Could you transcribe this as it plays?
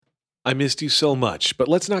I missed you so much, but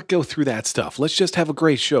let's not go through that stuff. Let's just have a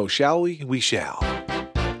great show, shall we? We shall.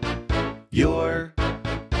 Your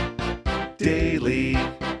Daily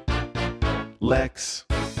Lex.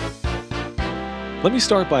 Let me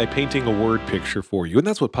start by painting a word picture for you, and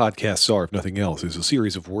that's what podcasts are, if nothing else, is a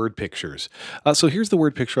series of word pictures. So here's the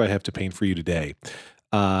word picture I have to paint for you today.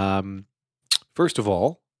 First of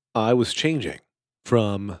all, I was changing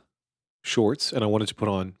from shorts, and I wanted to put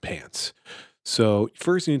on pants. So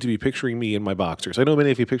first you need to be picturing me in my boxers. I know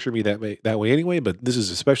many of you picture me that way anyway, but this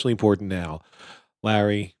is especially important now.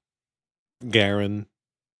 Larry, Garen,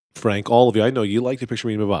 Frank, all of you, I know you like to picture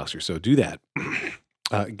me in my boxers, so do that.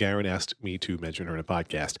 Garen asked me to mention her in a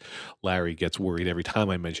podcast. Larry gets worried every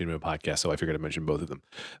time I mention him in a podcast, so I figured I'd mention both of them.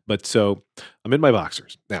 But so I'm in my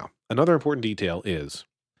boxers. Now, another important detail is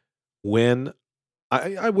when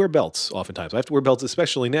I wear belts oftentimes. I have to wear belts,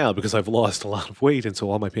 especially now, because I've lost a lot of weight, and so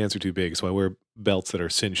all my pants are too big. So I wear belts that are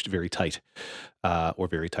cinched very tight or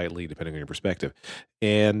very tightly, depending on your perspective.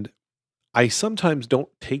 And I sometimes don't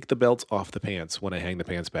take the belts off the pants when I hang the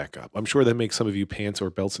pants back up. I'm sure that makes some of you pants or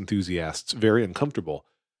belts enthusiasts very uncomfortable,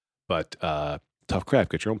 but tough crap,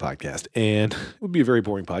 get your own podcast. And it would be a very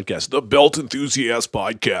boring podcast. The Belt Enthusiast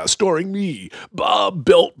Podcast, starring me, Bob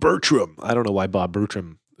Belt Bertram. I don't know why Bob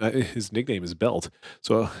Bertram, his nickname is Belt.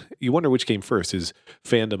 So you wonder which came first, his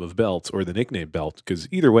fandom of belts or the nickname Belt, because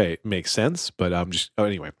either way it makes sense, but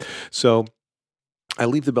anyway. So I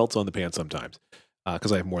leave the belts on the pants sometimes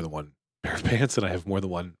because I have more than one pair of pants and I have more than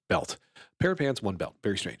one belt. Pair of pants, one belt.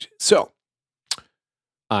 Very strange. So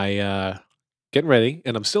I getting ready,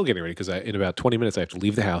 and I'm still getting ready because in about 20 minutes I have to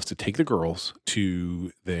leave the house to take the girls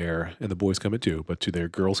to and the boys come in too, but to their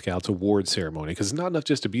Girl Scouts award ceremony, because it's not enough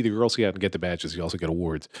just to be the Girl Scout and get the badges. You also get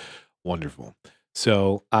awards. Wonderful.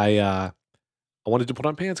 So I wanted to put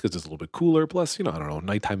on pants because it's a little bit cooler. Plus, I don't know,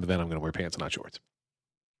 nighttime event, I'm going to wear pants and not shorts.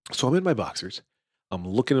 So I'm in my boxers. I'm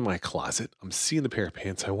looking in my closet. I'm seeing the pair of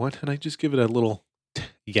pants I want, and I just give it a little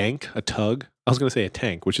yank, a tug. I was going to say a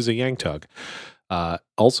tank, which is a yank tug.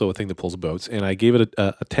 Also a thing that pulls boats, and I gave it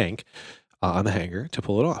a tank on the hanger to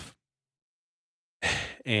pull it off.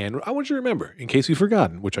 And I want you to remember, in case you've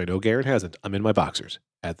forgotten, which I know Garrett hasn't, I'm in my boxers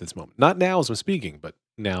at this moment. Not now as I'm speaking, but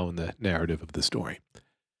now in the narrative of the story.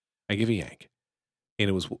 I give a yank, and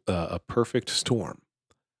it was a perfect storm.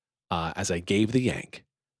 As I gave the yank,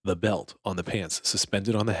 the belt on the pants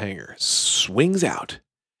suspended on the hanger swings out.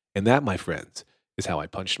 And that, my friends, is how I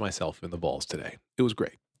punched myself in the balls today. It was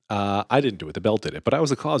great. I didn't do it. The belt did it, but I was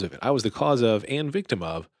the cause of it. I was the cause of and victim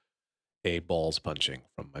of a balls punching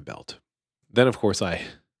from my belt. Then, of course, I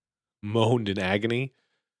moaned in agony.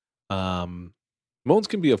 Moans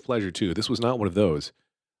can be of pleasure, too. This was not one of those.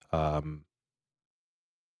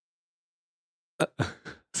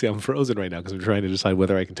 See, I'm frozen right now because I'm trying to decide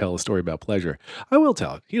whether I can tell a story about pleasure. I will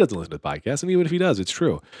tell it. He doesn't listen to the podcast, and even if he does, it's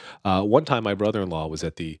true. One time, my brother-in-law was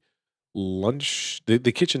at the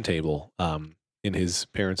kitchen table in his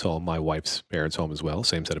parents' home, my wife's parents' home as well,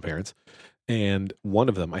 same set of parents. And one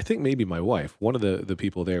of them, I think maybe my wife, one of the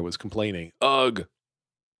people there was complaining, "Ugh,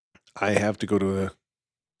 I have to go to a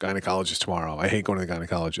gynecologist tomorrow. I hate going to the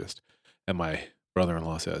gynecologist." And my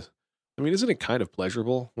brother-in-law says, "I mean, isn't it kind of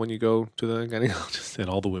pleasurable when you go to the gynecologist?" And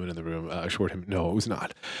all the women in the room assured him, no, it was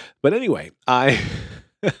not. But anyway, I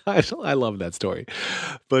love that story.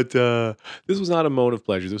 But this was not a moan of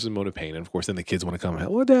pleasure. This was a moan of pain. And of course, then the kids want to come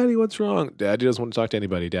out. "Well, Daddy, what's wrong?" Daddy doesn't want to talk to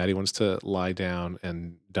anybody. Daddy wants to lie down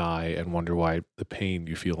and die and wonder why the pain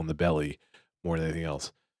you feel in the belly more than anything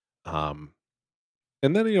else. And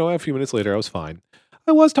then, a few minutes later, I was fine.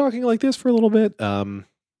 I was talking like this for a little bit.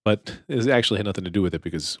 But it actually had nothing to do with it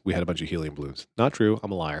because we had a bunch of helium balloons. Not true.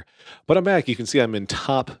 I'm a liar. But I'm back. You can see I'm in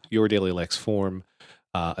top Your Daily Lex form,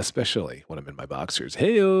 especially when I'm in my boxers.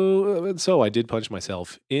 Hey-o! And so I did punch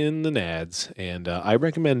myself in the nads, and I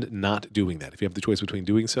recommend not doing that. If you have the choice between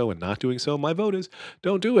doing so and not doing so, my vote is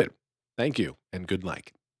don't do it. Thank you, and good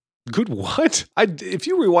night. Good what? If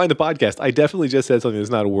you rewind the podcast, I definitely just said something that's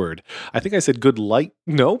not a word. I think I said good light.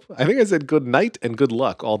 Nope. I think I said good night and good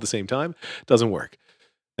luck all at the same time. Doesn't work.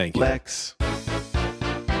 Thank you. Lex.